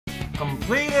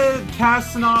Completed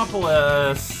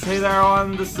Castanopolis. Hey there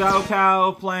on the Sao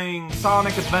Cow playing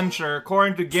Sonic Adventure.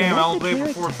 According to game, I only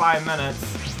played for 4 or 5 minutes.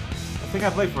 I think I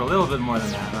played for a little bit more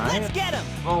than that, right? Let's get him!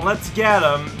 Well, let's get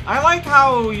him. I like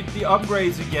how the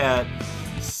upgrades you get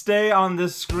stay on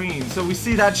this screen. So we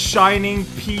see that shining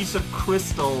piece of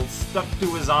crystal stuck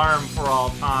to his arm for all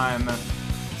time.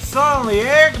 Suddenly,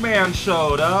 Eggman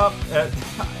showed up.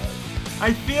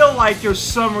 I feel like your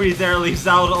summary there leaves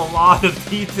out a lot of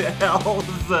details.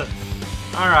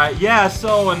 Alright, yeah,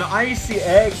 so an icy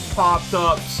egg popped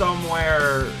up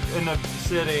somewhere in the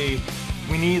city.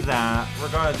 We need that.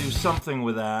 We're gonna do something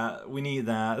with that. We need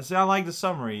that. See, I like the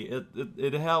summary.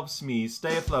 It helps me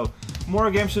stay afloat. More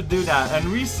games should do that. And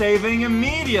resaving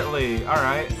immediately.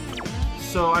 Alright.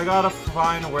 So I gotta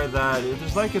find where that is.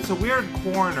 There's like, it's a weird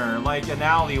corner, like an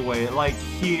alleyway. Like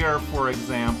here, for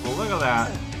example. Look at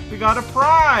that. We got a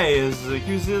prize!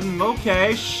 Using,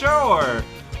 okay, sure!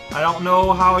 I don't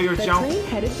know how you're jumping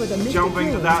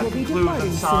to that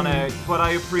conclusion, Sonic, but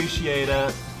I appreciate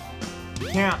it. You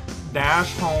can't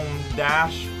dash home,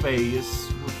 dash face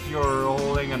if you're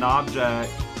holding an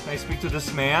object. Can I speak to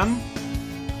this man?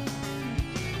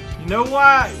 You know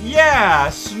what? Yeah,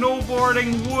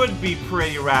 snowboarding would be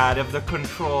pretty rad if the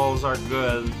controls are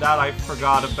good. That I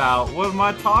forgot about. What am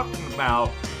I talking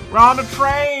about? We're on a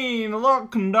train!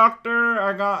 Look, conductor,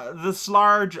 I got this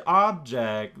large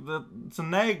object. It's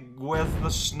an egg with the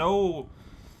snow.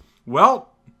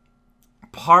 Well,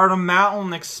 part of the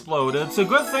mountain exploded. It's a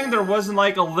good thing there wasn't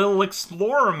like a little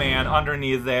explorer man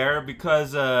underneath there,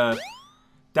 because that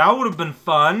would have been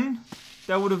fun.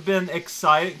 That would have been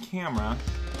exciting. Camera.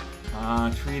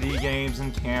 3D games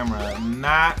and camera.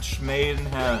 Match made in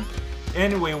heaven.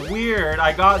 Anyway, weird,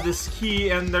 I got this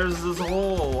key and there's this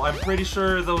hole. I'm pretty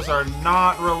sure those are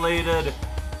not related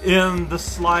in the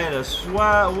slightest.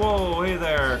 What? Whoa, hey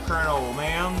there, Colonel,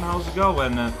 man. How's it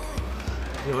going?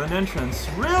 Villain entrance.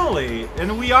 Really?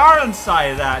 And we are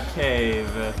inside that cave.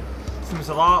 Seems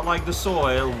a lot like the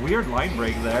soil. Weird line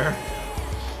break there.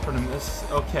 For the miss.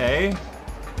 Okay.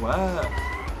 What?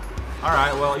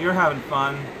 Alright, well, you're having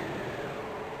fun.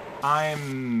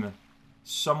 I'm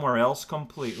somewhere else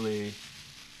completely.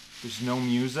 There's no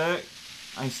music.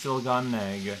 I still got an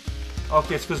egg.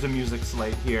 Okay, it's because the music's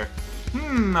late here.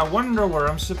 I wonder where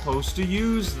I'm supposed to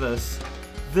use this.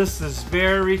 This is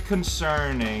very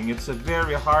concerning. It's a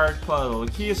very hard puzzle.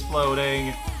 The key is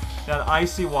floating. That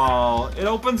icy wall. It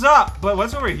opens up! But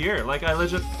what's over here? Like, I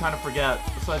legit kind of forget.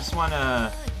 So I just want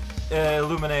to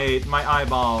illuminate my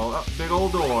eyeball. Oh, big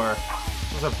old door.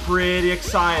 Those are pretty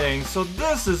exciting. So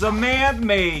this is a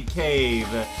man-made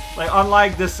cave. Like,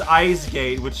 unlike this ice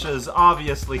gate, which is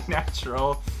obviously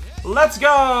natural. Let's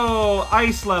go!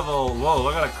 Ice level. Whoa,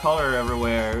 look at the color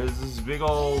everywhere. There's this big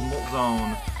old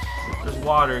zone. There's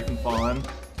water you can fall in.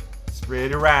 It's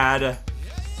pretty rad.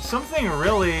 Something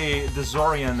really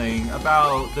disorienting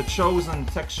about the chosen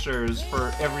textures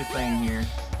for everything here.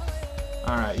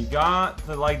 Alright, you got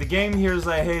the, like, the game here is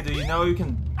like, hey, do you know you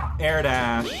can air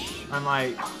dash? I'm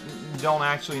like, you don't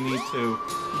actually need to.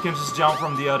 You can just jump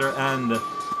from the other end.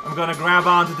 I'm gonna grab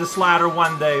onto this ladder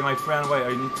one day, my friend. Wait,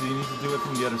 do you need to do it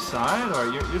from the other side?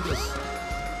 Or you're just...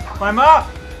 Climb up!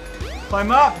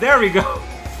 Climb up! There we go!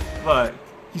 Look,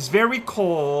 he's very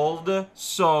cold,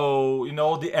 so, you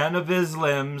know, the end of his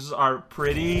limbs are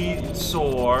pretty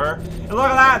sore. And look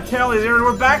at that, Kelly,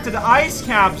 we're back to the ice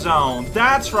cap zone.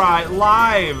 That's right,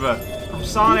 live from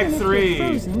Sonic 3.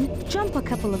 Frozen, jump a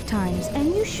couple of times,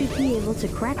 and you should be able to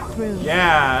crack through.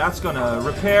 Yeah, that's gonna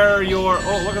repair your...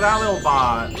 Oh, look at that little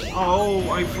bot. Oh,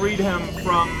 I freed him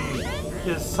from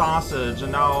his sausage,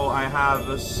 and now I have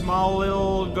a small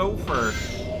little gopher.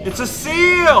 It's a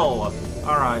seal!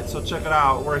 Alright, so check it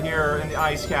out. We're here in the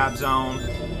ice cap zone.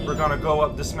 We're gonna go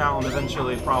up this mountain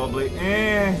eventually, probably.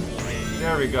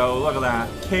 There we go. Look at that.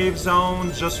 Cave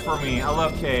zone just for me. I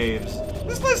love caves.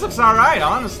 This place looks alright,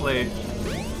 honestly.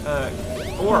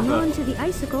 Hang on to the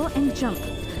icicle and jump.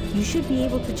 You should be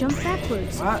able to jump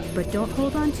backwards. What? But don't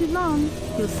hold on too long.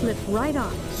 You'll slip right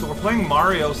off. So we're playing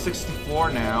Mario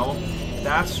 64 now.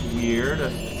 That's weird.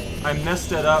 I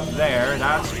messed it up there,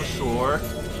 that's for sure.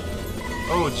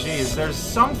 Oh geez, there's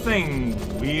something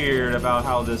weird about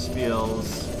how this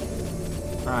feels.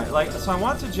 Alright, like, so I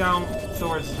want to jump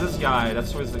towards this guy,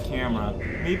 that's towards the camera.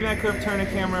 Maybe I could have turned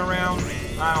the camera around?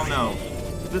 I don't know.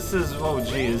 This is, oh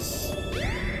jeez.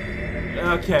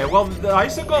 Okay, well, the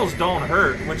icicles don't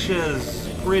hurt, which is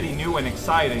pretty new and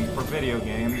exciting for video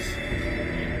games.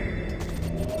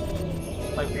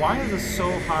 Like, why is this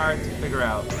so hard to figure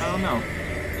out? I don't know.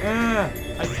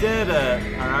 I did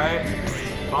it, alright?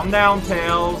 Calm down,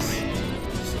 Tails.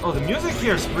 Oh, the music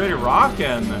here is pretty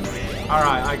rockin'.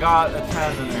 Alright, I got a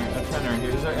tenner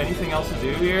here. Is there anything else to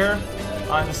do here?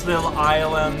 On this little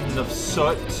island of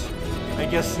soot? I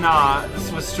guess not. This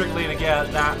was strictly to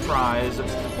get that prize.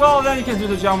 Well, then you can do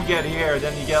the jump get here.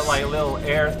 Then you get like little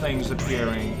air things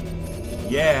appearing.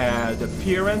 Yeah, the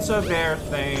appearance of air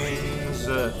things.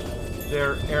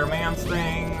 They're airman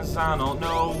things. I don't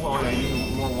know. Oh, I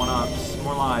need more one-ups.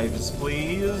 More lives,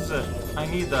 please. I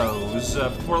need those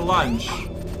for lunch.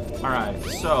 Alright,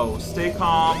 so stay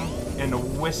calm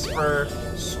and whisper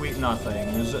sweet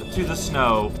nothings to the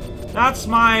snow. That's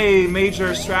my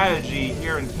major strategy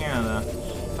here in Canada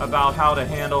about how to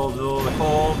handle the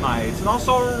cold nights. And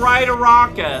also ride a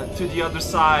rocket to the other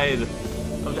side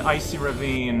of the icy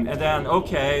ravine. And then,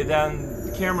 okay, then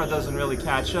the camera doesn't really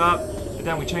catch up. And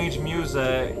then we change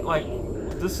music. Like,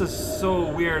 this is so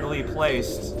weirdly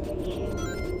placed.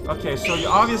 Okay, so you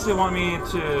obviously want me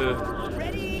to...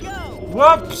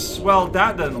 Whoops! Well,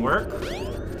 that didn't work.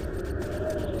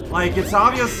 Like, it's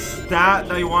obvious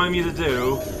that you wanted me to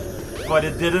do, but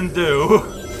it didn't do.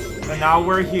 And now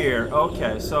we're here.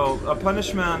 Okay, so a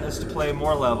punishment is to play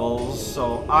more levels,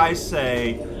 so I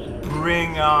say,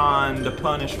 bring on the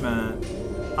punishment.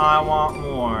 I want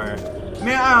more.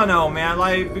 Man, I don't know, man,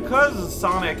 like, because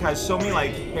Sonic has so many,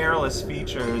 like, hairless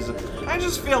features, I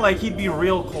just feel like he'd be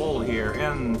real cold here,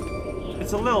 and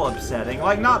it's a little upsetting.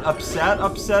 Like, not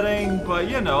upsetting, but,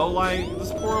 you know, like,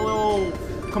 this poor little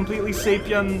completely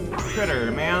sapient critter,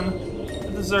 man.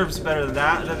 It deserves better than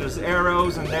that. There's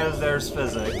arrows, and there's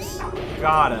physics.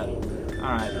 Got it.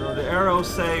 Alright, well, the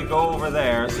arrows say go over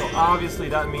there, so obviously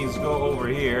that means go over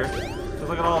here. So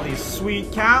look at all these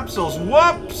sweet capsules.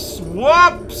 Whoops!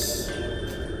 Whoops!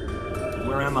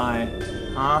 Where am I?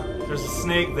 Huh? There's a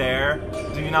snake there.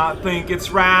 Do you not think it's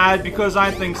rad? Because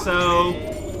I think so.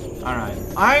 Alright.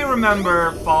 I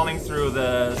remember falling through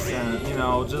this and, you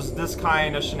know, just this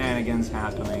kind of shenanigans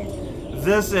happening.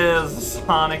 This is the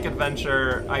Sonic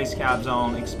Adventure Ice Cap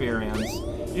Zone experience.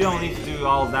 You don't need to do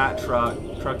all that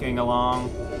trucking along.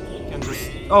 You can just...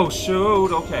 Oh,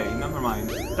 shoot! Okay, never mind.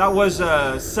 That was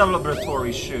a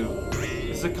celebratory shoot.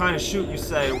 It's the kind of shoot you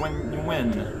say when you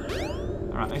win.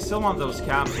 Alright, I still want those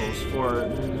capsules for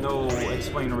no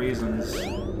explained reasons.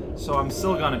 So I'm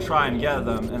still gonna try and get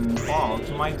them and fall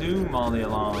to my doom all day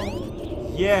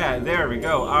long. Yeah, there we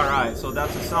go. Alright, so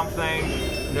that's a something.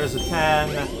 There's a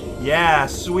 10. Yeah,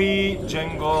 sweet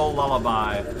jingle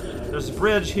lullaby. There's a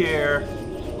bridge here.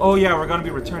 Oh yeah, we're gonna be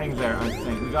returning there, I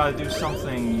think. We gotta do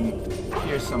something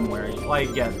here somewhere.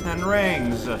 Like get 10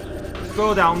 rings.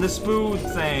 Go down this food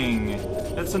thing.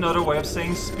 That's another way of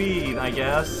saying speed, I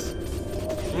guess.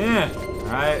 Yeah.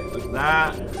 Alright, like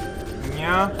that.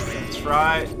 Yeah, that's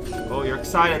right. Oh, you're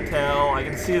excited, Tail. I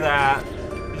can see that.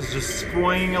 It's just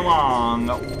swinging along.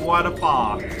 What a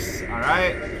fox.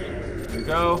 Alright. Here we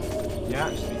go. Yeah,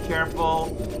 just be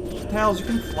careful. Tails, you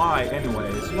can fly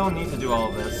anyways. You don't need to do all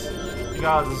of this. You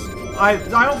got this. I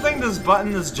don't think this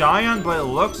button is giant, but it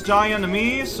looks giant to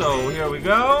me, so here we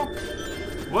go.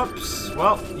 Whoops.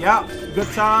 Well, yeah. Good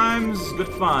times, good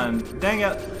fun. Dang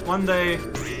it. One day.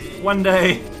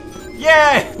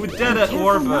 Yay! We did it,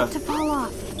 Orba. Not to fall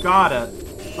off. Got it.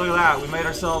 Look at that. We made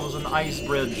ourselves an ice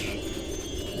bridge.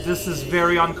 This is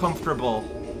very uncomfortable.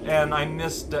 And I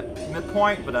missed the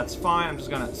midpoint, but that's fine. I'm just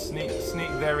gonna sneak.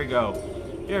 There we go.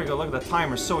 Here we go. Look at the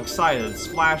timer. So excited. It's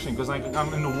flashing because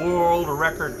I'm in the world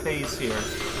record pace here.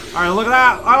 Alright, look at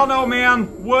that. I don't know,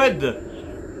 man. Wood.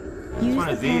 Use one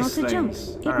the of panel these to jump.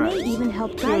 things. It Alright. may even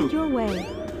help guide your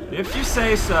way. If you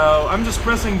say so. I'm just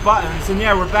pressing buttons, and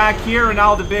yeah, we're back here, and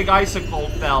now the big icicle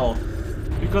fell.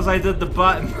 Because I did the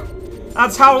button.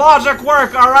 That's how logic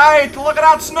works, alright? Look at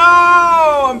that snow!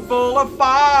 I'm full of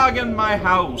fog in my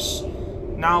house.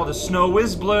 Now the snow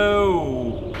is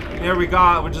blue. There we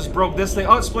go, we just broke this thing.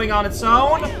 Oh, it's playing on its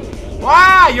own?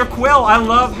 Wow, your quill! I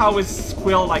love how his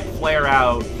quill, like, flare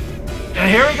out. And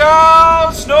here we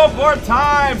go! Snowboard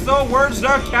time! Throw words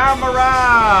to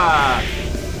camera!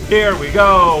 Here we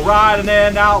go, riding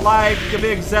in out like a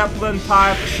big Zeppelin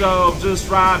type of show. Just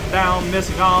riding down,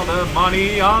 missing all the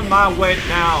money on my way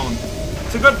down.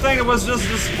 It's a good thing it was just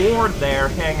this board there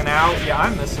hanging out. Yeah,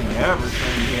 I'm missing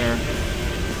everything here.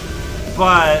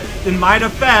 But, in my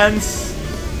defense,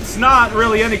 it's not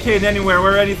really indicating anywhere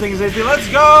where anything's easy. Let's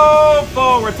go!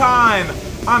 Forward time!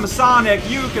 I'm a Sonic,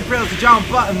 you can press the jump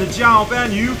button to jump,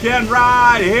 and you can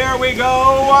ride! Here we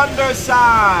go,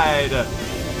 underside!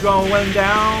 Going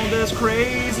down this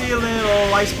crazy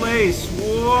little ice place.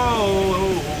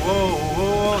 Whoa, whoa,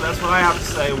 whoa. That's what I have to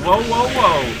say. Whoa, whoa,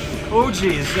 whoa. Oh,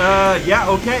 geez. Yeah,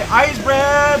 okay. Ice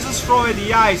bridge, destroy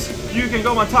the ice. You can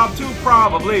go on top too,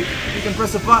 probably. You can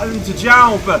press a button to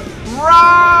jump.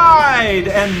 Ride!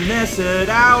 And miss it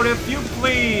out if you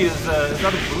please. Is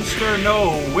that a booster?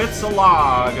 No, it's a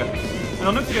log. I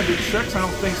don't know if you can do tricks. I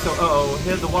don't think so. Uh-oh,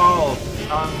 hit the wall.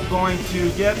 I'm going to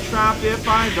get trapped if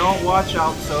I don't watch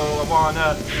out, so I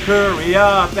wanna hurry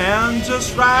up and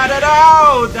just ride it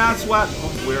out. That's what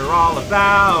we're all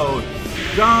about.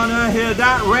 Gonna hit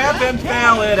that ramp and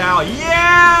fail it out.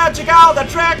 Yeah, check out the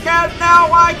trick and now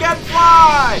I can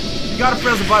fly. You gotta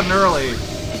press the button early.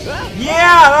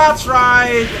 Yeah, that's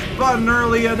right. Button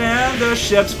early and then the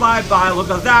ships fly by. Look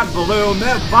at that balloon.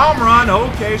 That bomb run.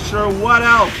 Okay, sure. What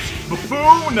else?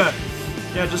 Buffoon.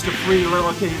 Yeah, just a free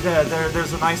little cave.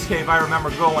 There's an ice cave I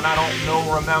remember going. I don't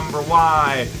remember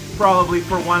why. Probably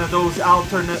for one of those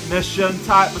alternate mission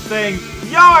type of thing.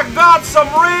 Yo, I got some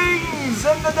rings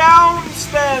in the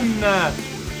downspin.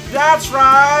 That's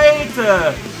right.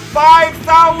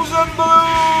 5,000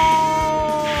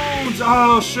 balloons.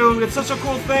 Oh, shoot. It's such a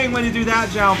cool thing when you do that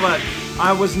jump, but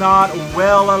I was not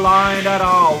well aligned at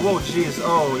all. Whoa, jeez.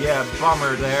 Oh, yeah,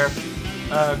 bummer there.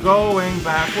 Going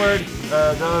backward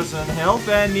doesn't help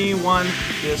anyone.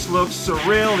 This looks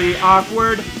really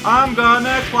awkward. I'm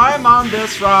gonna climb on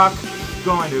this rock.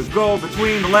 Going to go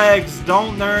between the legs.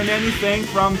 Don't learn anything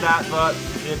from that, but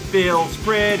it feels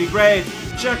pretty great.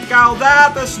 Check out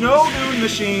that, the snow dune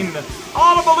machine.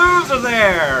 All the balloons are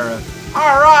there.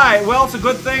 Alright, well, it's a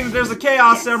good thing there's a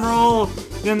Chaos Emerald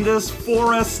in this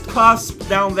forest cusp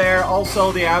down there.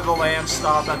 Also, the avalanche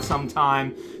stopped at some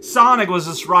time. Sonic was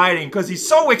just riding because he's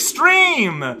so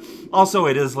extreme! Also,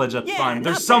 it is legit fun.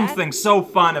 There's something so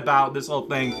fun about this whole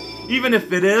thing. Even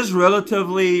if it is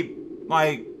relatively,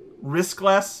 like,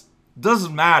 riskless,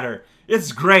 doesn't matter.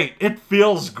 It's great. It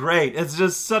feels great. It's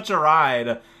just such a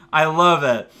ride. I love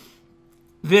it.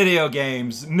 Video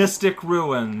games. Mystic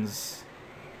Ruins.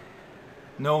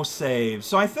 No save.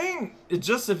 So I think it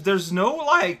just, if there's no,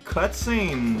 like,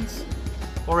 cutscenes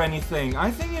or anything,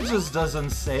 I think it just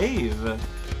doesn't save.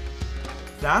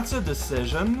 That's a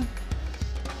decision.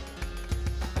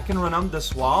 I can run up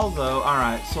this wall, though.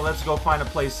 Alright, so let's go find a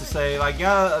place to save. I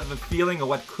got the feeling of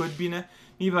what could be next.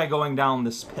 Maybe by going down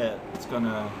this pit. It's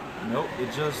gonna... Nope,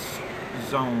 it just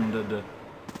zoned.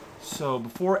 So,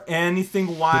 before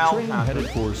anything wild happens... The train headed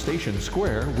for Station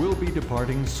Square will be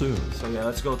departing soon. So yeah,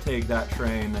 let's go take that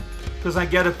train. Because I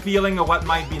get a feeling of what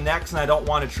might be next, and I don't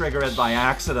want to trigger it by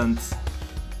accident.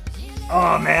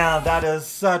 Oh man, that is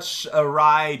such a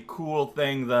ride cool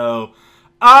thing though.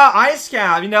 Ice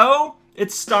Cab, you know?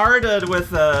 It started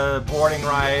with a boarding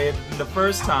ride the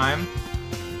first time,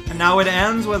 and now it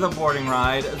ends with a boarding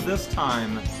ride this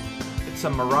time. It's a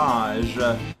mirage.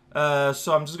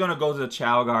 So I'm just gonna go to the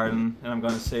Chow Garden, and I'm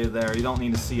gonna save there. You don't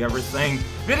need to see everything.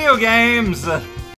 Video games!